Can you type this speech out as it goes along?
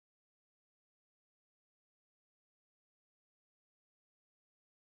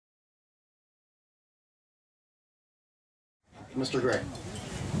Mr. Gray.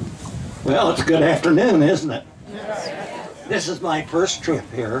 Well, it's good afternoon, isn't it? This is my first trip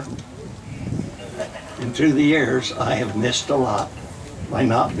here. And through the years, I have missed a lot by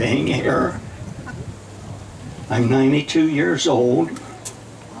not being here. I'm 92 years old.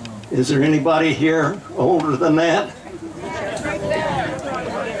 Is there anybody here older than that?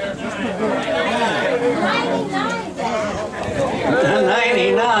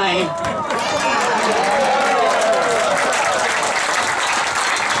 99.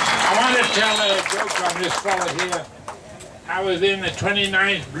 I want to tell a joke on this fellow here. I was in the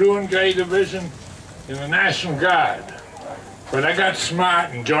 29th Blue and Gray Division in the National Guard, but I got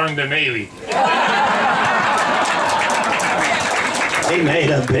smart and joined the Navy. They made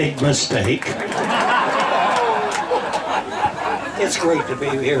a big mistake. It's great to be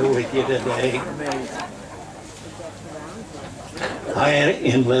here with you today. I had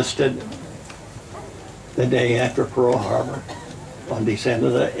enlisted the day after Pearl Harbor on December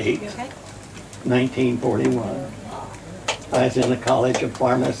the 8th, 1941. I was in the College of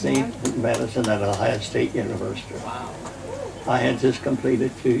Pharmacy and Medicine at Ohio State University. I had just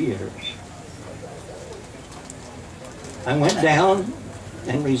completed 2 years. I went down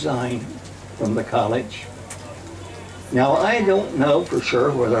and resigned from the college. Now, I don't know for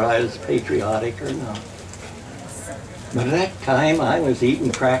sure whether I was patriotic or not. But at that time, I was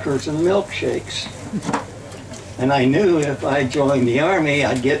eating crackers and milkshakes. And I knew if I joined the Army,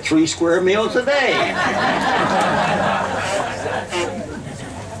 I'd get 3 square meals a day.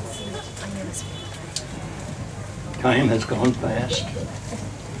 Time has gone fast.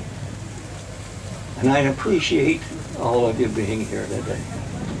 And I appreciate all of you being here today.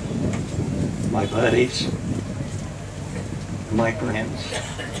 My buddies, my friends,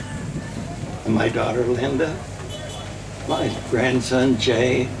 and my daughter Linda, my grandson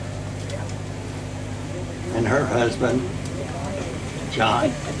Jay, and her husband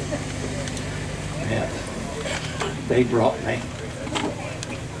John. And they brought me.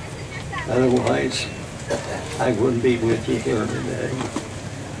 Otherwise, I wouldn't be with you here today.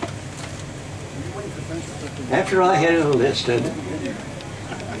 After I had enlisted,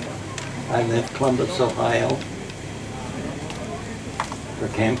 I left Columbus, Ohio, for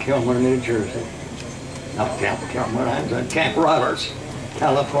Camp Kilmer, New Jersey. Not Camp Kilmer, I was at Camp Roberts,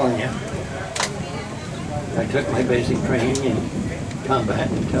 California. I took my basic training in combat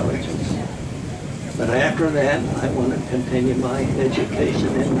intelligence. But after that, I wanted to continue my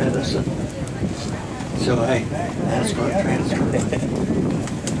education in medicine. So I asked for a transfer.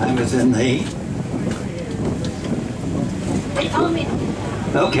 I was in the...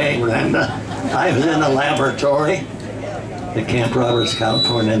 Okay, Brenda. I was in the laboratory at Camp Roberts,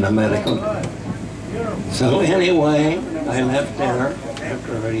 California, in the medical. So anyway, I left there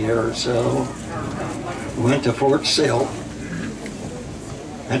after a year or so. Went to Fort Sill.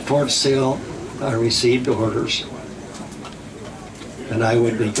 At Fort Sill, I received orders that I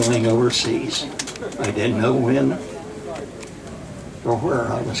would be going overseas. I didn't know when or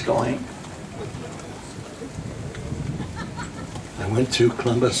where I was going. I went through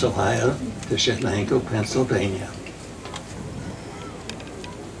Columbus, Ohio to Shenango, Pennsylvania.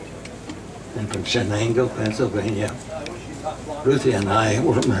 And from Shenango, Pennsylvania, Ruthie and I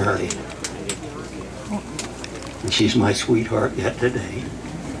were married. And she's my sweetheart yet today,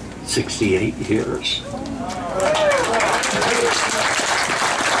 68 years.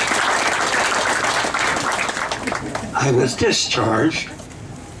 I was discharged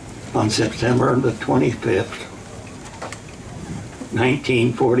on September the 25th,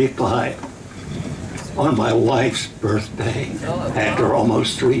 1945, on my wife's birthday, after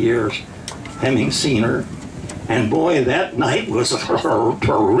almost 3 years having seen her. And boy, that night was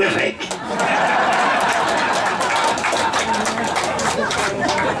terrific.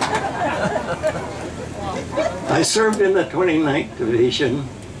 I served in the 29th Division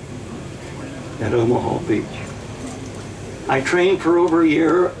at Omaha Beach. I trained for over a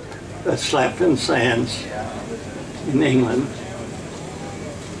year at Slapton Sands in England,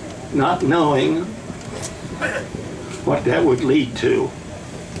 not knowing what that would lead to.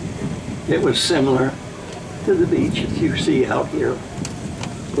 It was similar to the beaches you see out here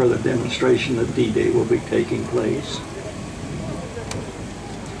where the demonstration of D-Day will be taking place.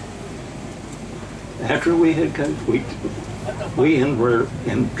 After we had we were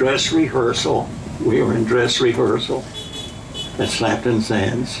in dress rehearsal. We were in dress rehearsal at Slapton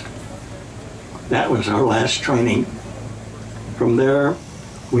Sands. That was our last training. From there,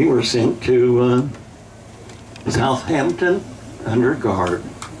 we were sent to Southampton under guard.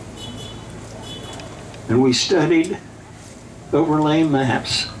 And we studied overlay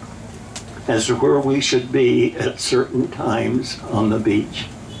maps as to where we should be at certain times on the beach.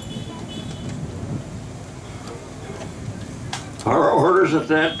 Our orders at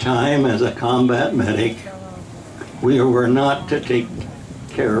that time as a combat medic, we were not to take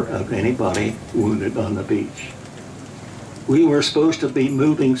care of anybody wounded on the beach. We were supposed to be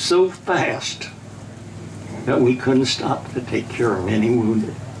moving so fast that we couldn't stop to take care of any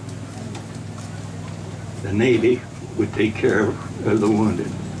wounded. The Navy would take care of the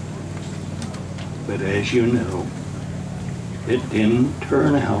wounded. But as you know, it didn't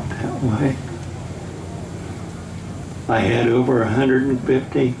turn out that way. I had over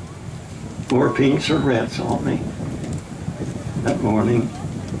 150 morphine syringes on me that morning,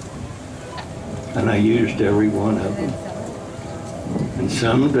 and I used every one of them. And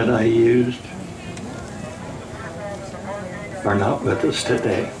some that I used are not with us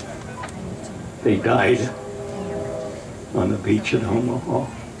today. They died on the beach at Omaha.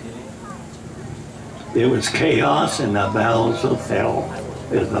 It was chaos in the bowels of hell,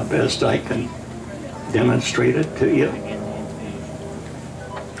 is the best I can demonstrate it to you.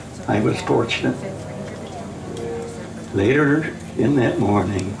 I was fortunate. Later in that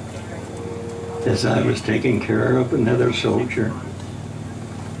morning, as I was taking care of another soldier,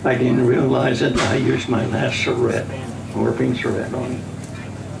 I didn't realize it. I used my last syringe, morphine syringe on him.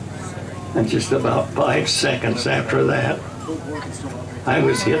 And just about 5 seconds after that, I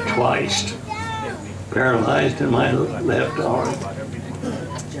was hit twice, paralyzed in my left arm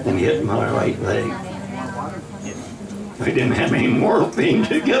and hit my right leg. I didn't have any morphine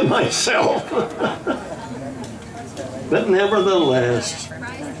to give myself. But nevertheless,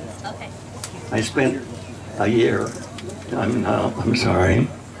 I spent a year,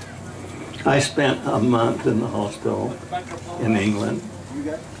 I spent a month in the hospital in England.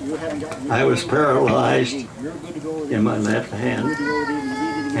 I was paralyzed in my left hand,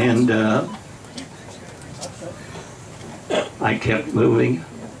 and I kept moving,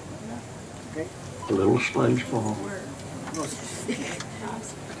 a little sponge ball.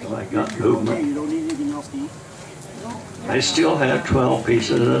 So I got movement. I still have 12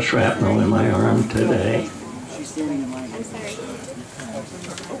 pieces of shrapnel in my arm today.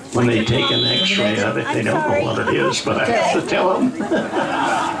 When they take an x-ray of it, they don't know what it is, but I have to tell them.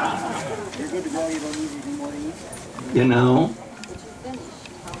 You know?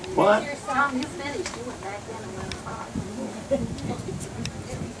 What?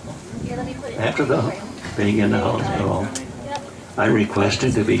 After being in the hospital, I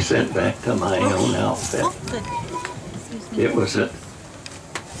requested to be sent back to my own outfit. It was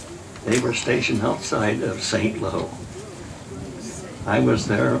they were stationed outside of St. Lo. I was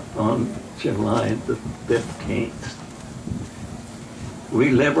there on July the 15th.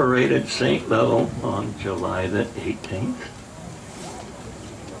 We liberated St. Lo on July the 18th.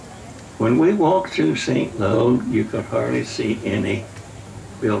 When we walked through St. Lo, you could hardly see any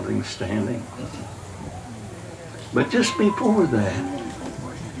buildings standing. But just before that,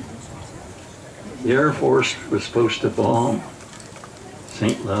 the Air Force was supposed to bomb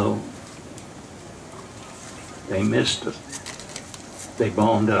St. Lo. They missed it. They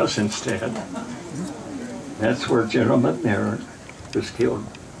bombed us instead. That's where General McNair was killed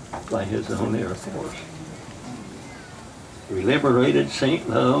by his own Air Force. We liberated St.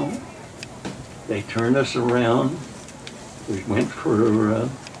 Lo. They turned us around. We went for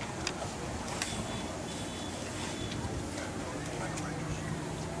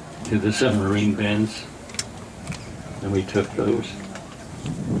to the submarine bends, and we took those,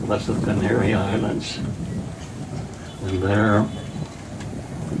 plus the Canary Islands, and there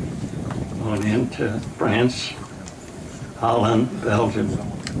on into France, Holland, Belgium,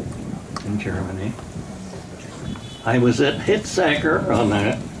 and Germany. I was at Hitzacker on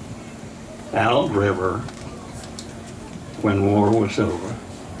the Alb River when war was over.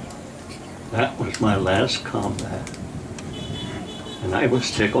 That was my last combat. And I was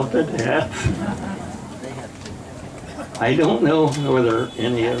tickled to death. I don't know whether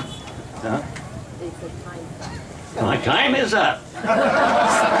any of, my time is up.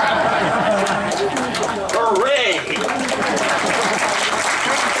 Hooray!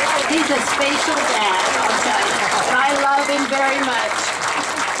 He's a spatial